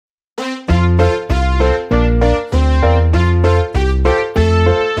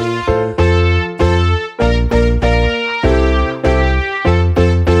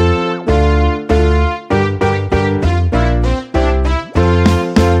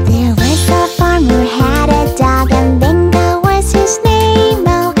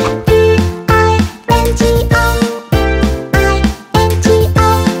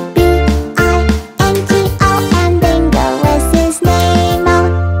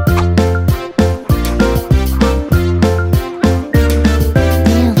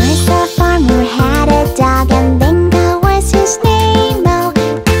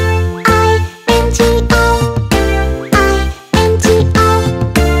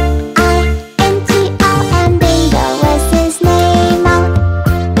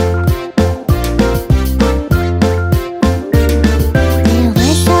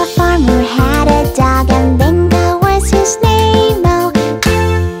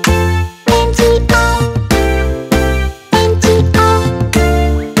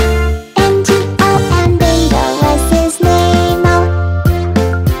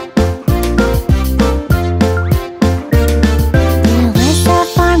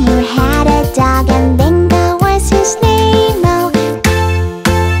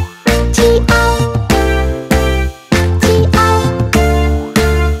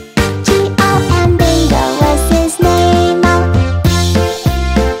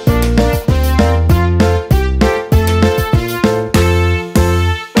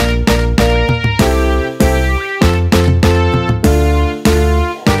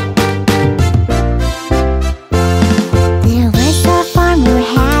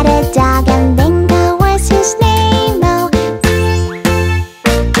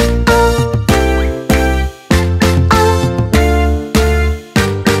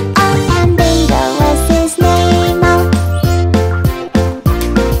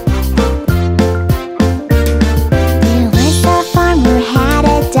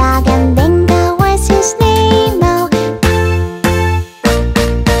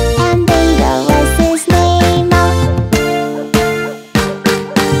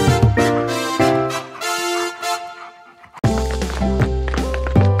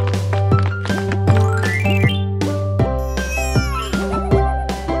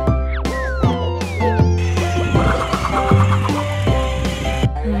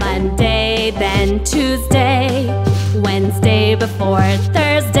Monday, then Tuesday, Wednesday before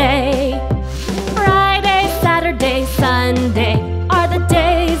Thursday. Friday, Saturday, Sunday are the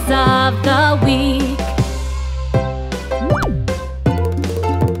days of the week.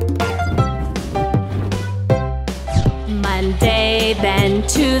 Monday, then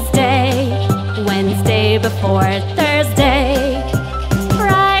Tuesday, Wednesday before Thursday.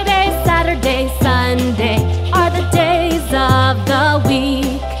 Friday, Saturday, Sunday are the days of the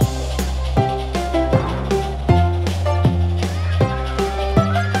week.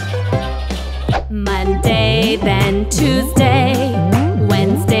 Monday, then Tuesday,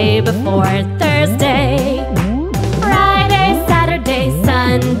 Wednesday before Thursday. Friday, Saturday,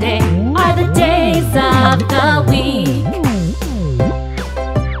 Sunday are the days of the week.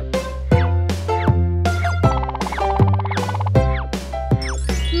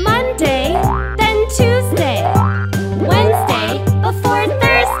 Monday, then Tuesday, Wednesday before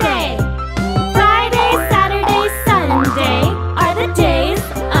Thursday. Friday, Saturday, Sunday are the days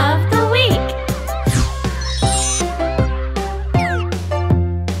of the week.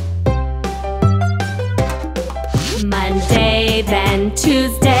 Monday, then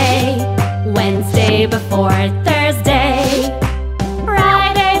Tuesday, Wednesday before Thursday.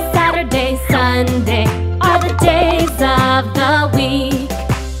 Friday, Saturday, Sunday are the days of the week.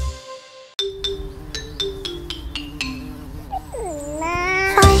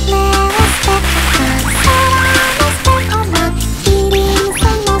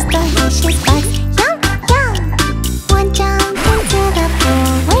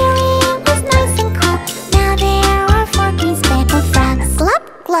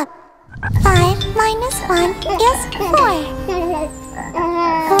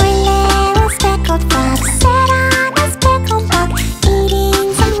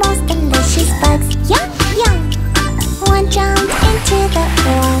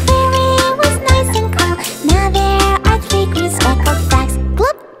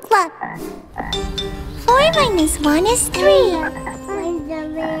 One is three.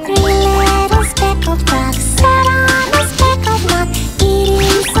 Three little speckled frogs sat on a speckled log,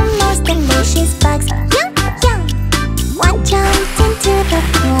 eating some most delicious bugs. Yum, yum. One jumped into the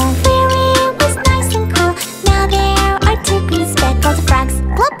pool where it was nice and cool. Now there are two green speckled frogs.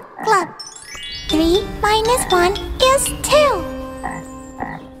 Glub, glub. 3 minus 1 is 2.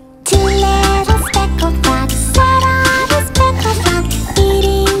 Two little speckled frogs sat on a speckled log,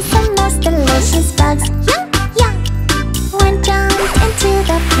 eating some most delicious bugs. Yum. One jumped into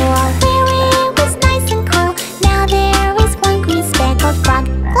the pool where it was nice and cool. Now there is one green speckled frog.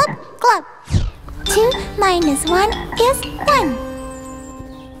 Glub, glub. 2 minus 1 is 1.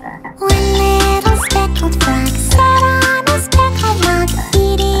 One little speckled frog sat on a speckled log,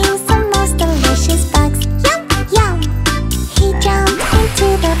 eating some most delicious bugs. Yum, yum. He jumped into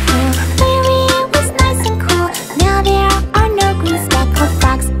the pool where it was nice and cool. Now there are no green speckled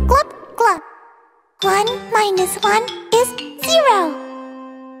frogs. Glub, glub. 1 minus 1 is 0.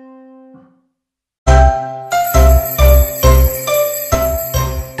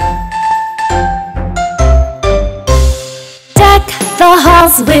 Deck the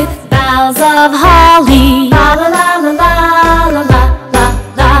halls with boughs of holly. La la la la la la la la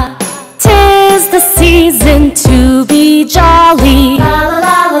la. 'Tis the season to be jolly. La la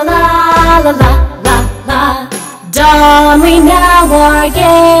la la la la la la. Don we now our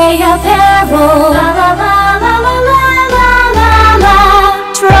gay apparel. La la la la la la la la.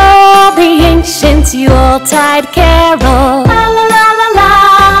 Troll the ancient Yuletide carol. La la la la la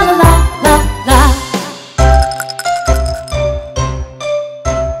la la la.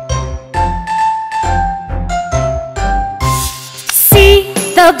 See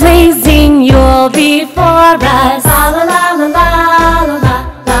the blazing Yule before us. La la la la la la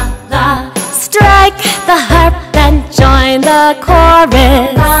la la. Strike the harp and join the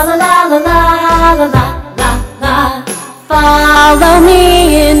chorus. La la la la la la la la. Follow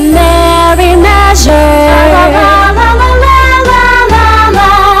me in merry measure. La la la la la la la la.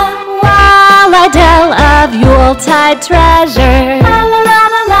 While I tell of Yuletide treasure. La la la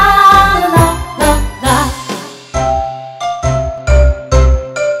la la la la la.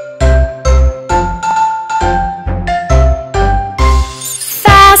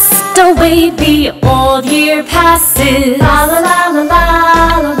 Fast away the old year passes. La la la la la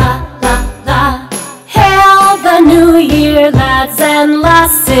la la la. Hail the new year, lads and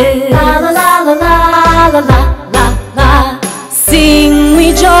lasses. La la la la la la la la la. Sing we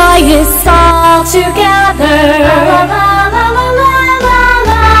joyous all together. La la la la la la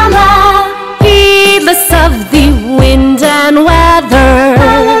la la. Heedless of the wind and weather.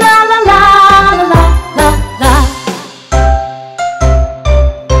 La la la la la la la la.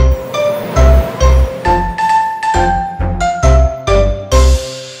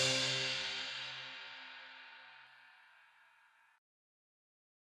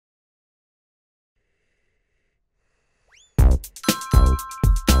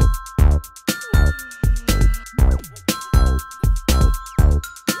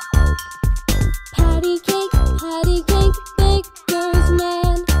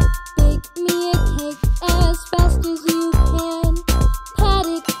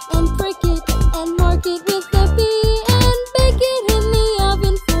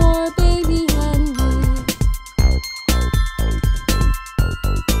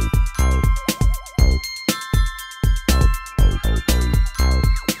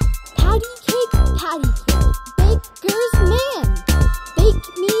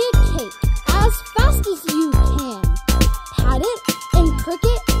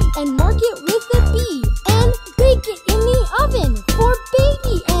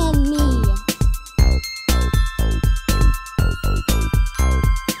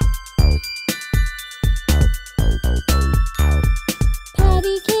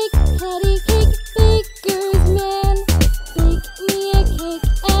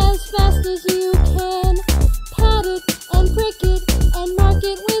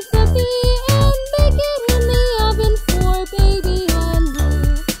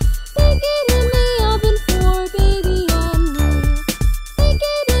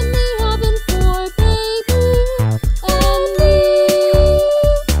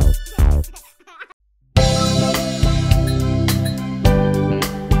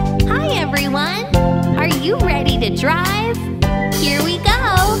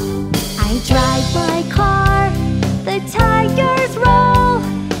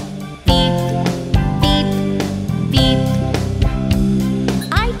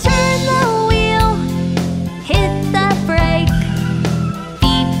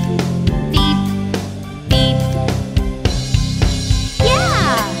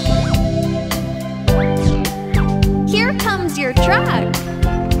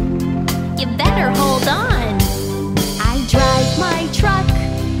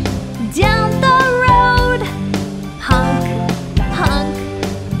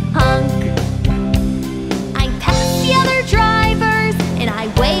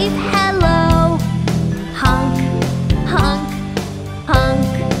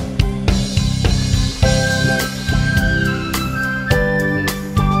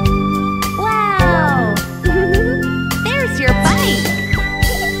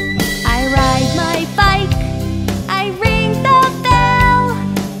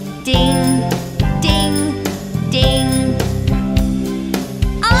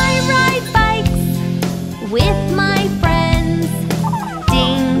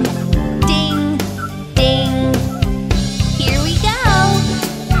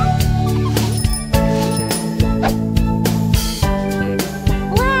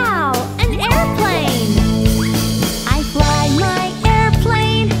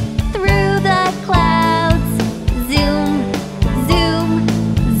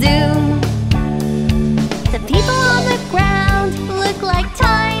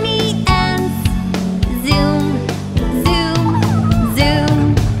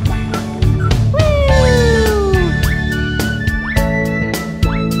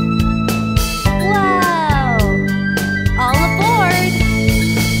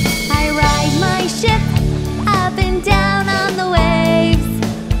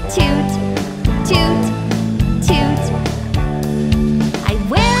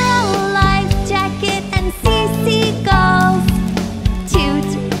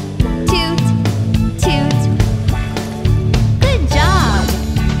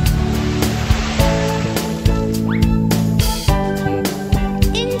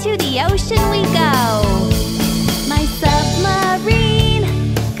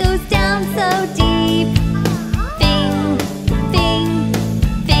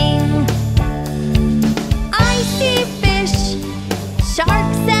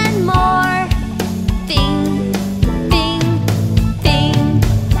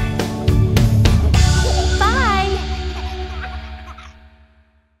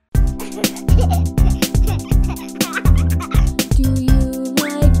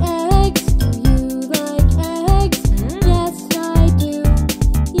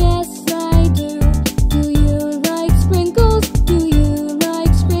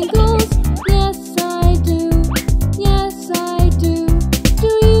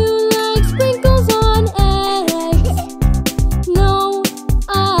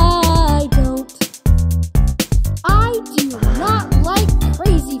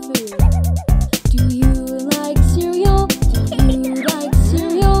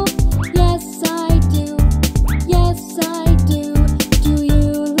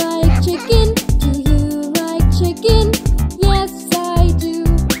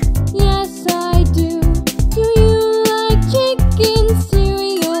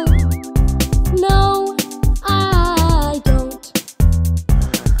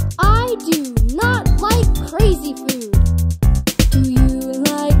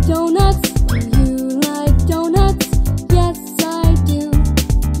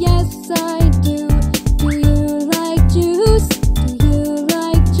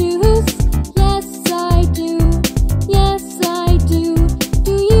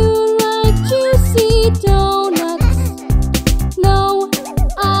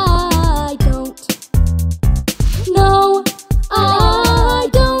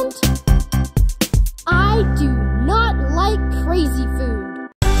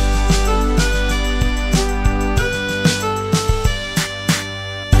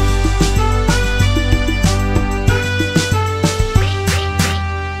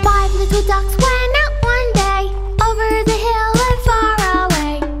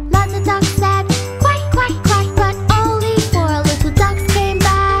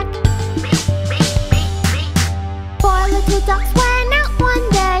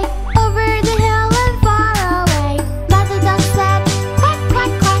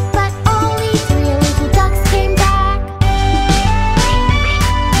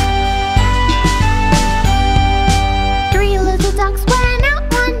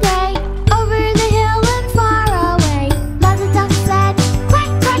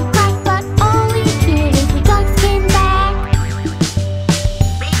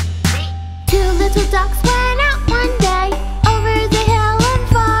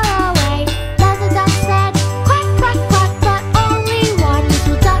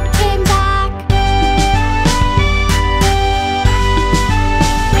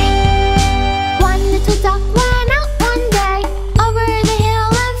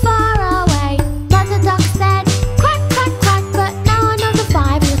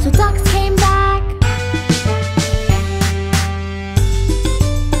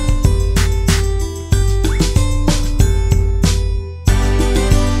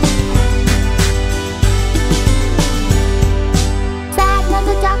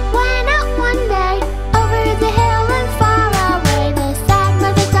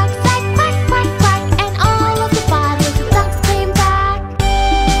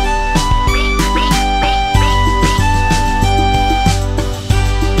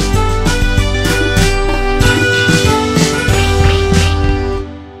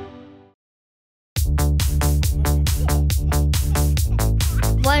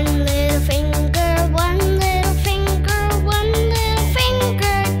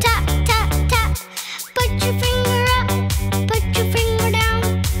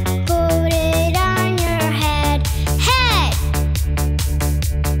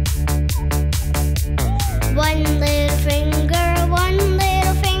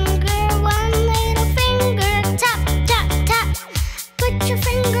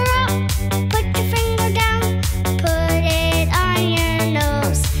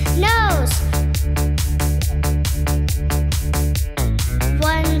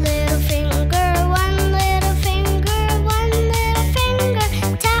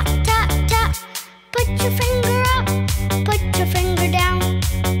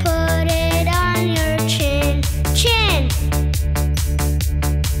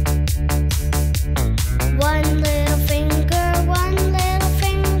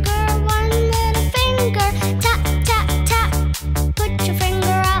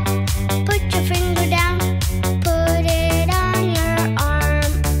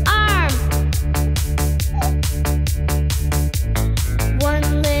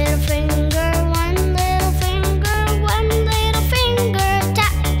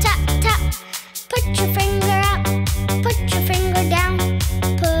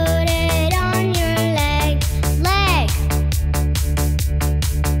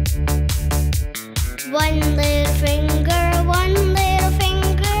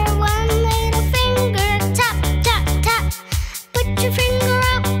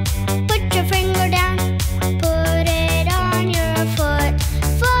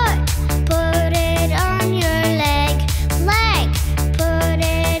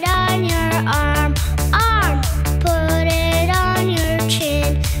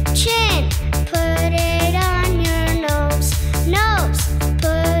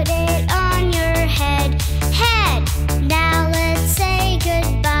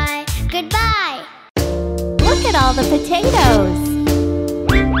 all the potatoes.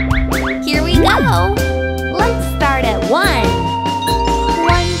 Here we go. Let's start at 1.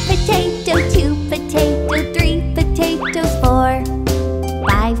 1 potato, 2 potato, 3 potatoes, 4.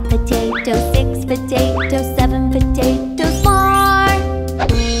 5 potatoes, 6 potatoes, 7 potatoes more.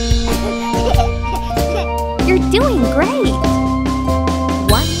 You're doing great.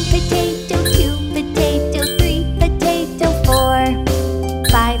 1 potato, 2 potato, 3 potato, 4.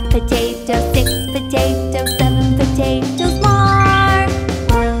 5 potatoes, 6 potatoes, 7 potatoes more.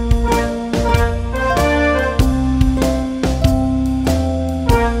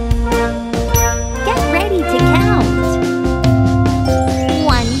 Get ready to count.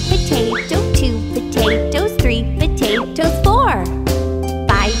 1 potato, 2 potatoes, 3 potatoes, 4.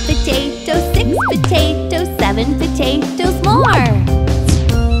 5 potatoes, 6 potatoes, 7 potatoes more.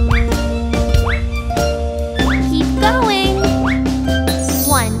 Keep going.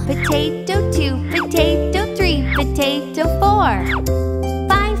 1 potato, 2 potato, 3 potato, 4.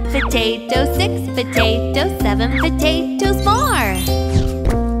 5 potatoes, 6 potatoes, 7 potatoes more.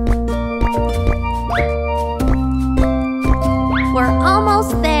 We're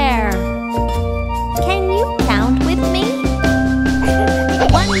almost there. Can you count with me?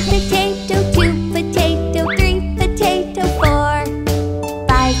 1 potato, 2 potato, 3 potato, 4.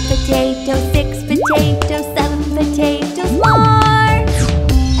 5 potatoes, 6 potatoes, 7 potatoes more.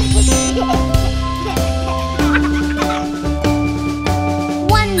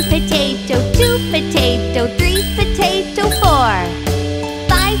 1 potato, 2 potato, 3 potato, 4.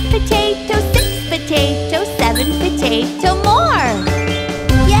 5 potatoes, 6 potatoes, 7 potato more.